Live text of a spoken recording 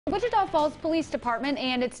Wichita Falls Police Department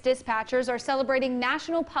and its dispatchers are celebrating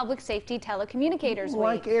National Public Safety Telecommunicators Week.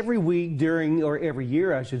 Like every week every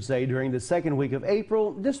year, I should say, during the second week of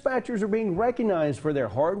April, dispatchers are being recognized for their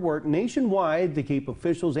hard work nationwide to keep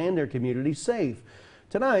officials and their communities safe.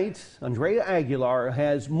 Tonight, Andrea Aguilar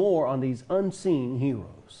has more on these unseen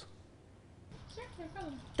heroes.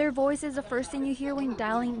 Their voice is the first thing you hear when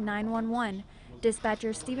dialing 911.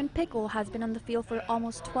 Dispatcher Stephen Pickle has been on the field for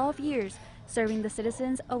almost 12 years, serving the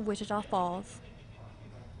citizens of Wichita Falls.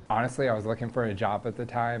 Honestly, I was looking for a job at the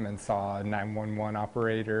time and saw a 911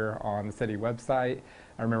 operator on the city website.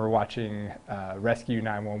 I remember watching Rescue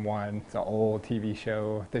 911. It's an old TV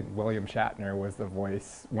show. I think William Shatner was the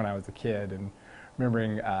voice when I was a kid, and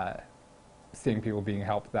remembering seeing people being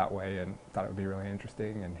helped that way, and thought it would be really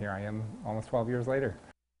interesting, and here I am almost 12 years later.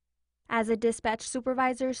 As a dispatch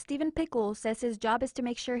supervisor, Stephen Pickle says his job is to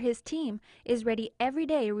make sure his team is ready every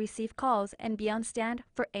day to receive calls and be on stand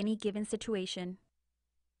for any given situation.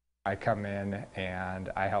 I come in and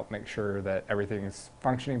I help make sure that everything's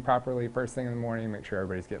functioning properly first thing in the morning, make sure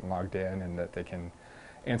everybody's getting logged in and that they can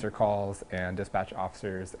answer calls and dispatch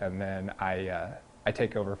officers, and then I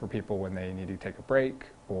take over for people when they need to take a break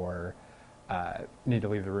or need to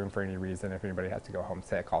leave the room for any reason. If anybody has to go home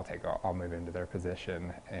sick, I'll move into their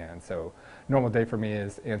position. And so normal day for me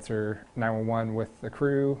is answer 911 with the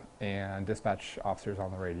crew and dispatch officers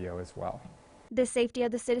on the radio as well. The safety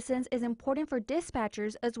of the citizens is important for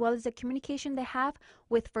dispatchers as well as the communication they have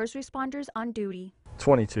with first responders on duty.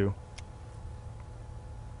 22.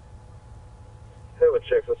 Have a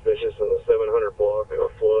check suspicious on the 700 block of a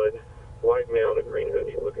flood. White male in a green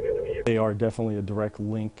hoodie looking into me. They are definitely a direct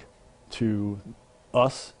link to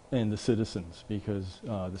us and the citizens, because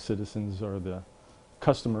the citizens are the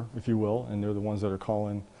customer, if you will, and they're the ones that are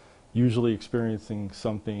calling, usually experiencing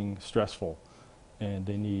something stressful, and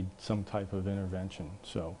they need some type of intervention.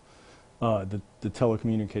 So the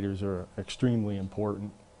telecommunicators are extremely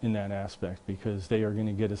important in that aspect, because they are going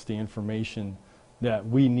to get us the information that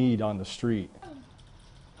we need on the street.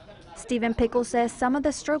 Stephen Pickle says some of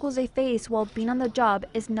the struggles they face while being on the job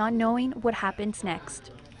is not knowing what happens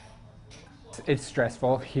next. It's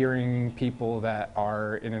stressful hearing people that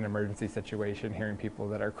are in an emergency situation, hearing people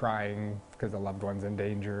that are crying because a loved one's in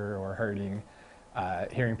danger or hurting,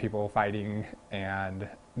 hearing people fighting and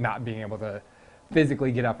not being able to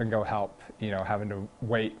physically get up and go help, having to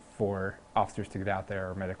wait for officers to get out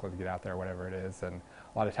there or medical to get out there, whatever it is. And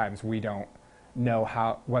a lot of times we don't know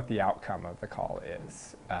what the outcome of the call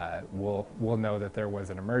is. We'll know that there was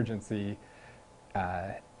an emergency,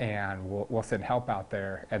 and we'll send help out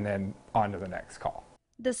there and then on to the next call.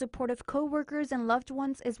 The support of co-workers and loved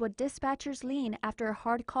ones is what dispatchers lean after a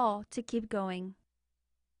hard call to keep going.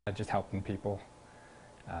 Just helping people,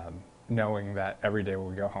 knowing that every day when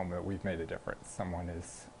we go home that we've made a difference. Someone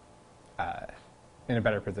is in a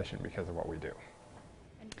better position because of what we do.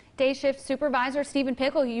 Day shift supervisor Stephen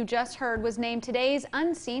Pickle, you just heard, was named today's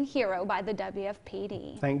unseen hero by the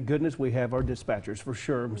WFPD. Thank goodness we have our dispatchers for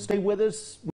sure. Stay with us.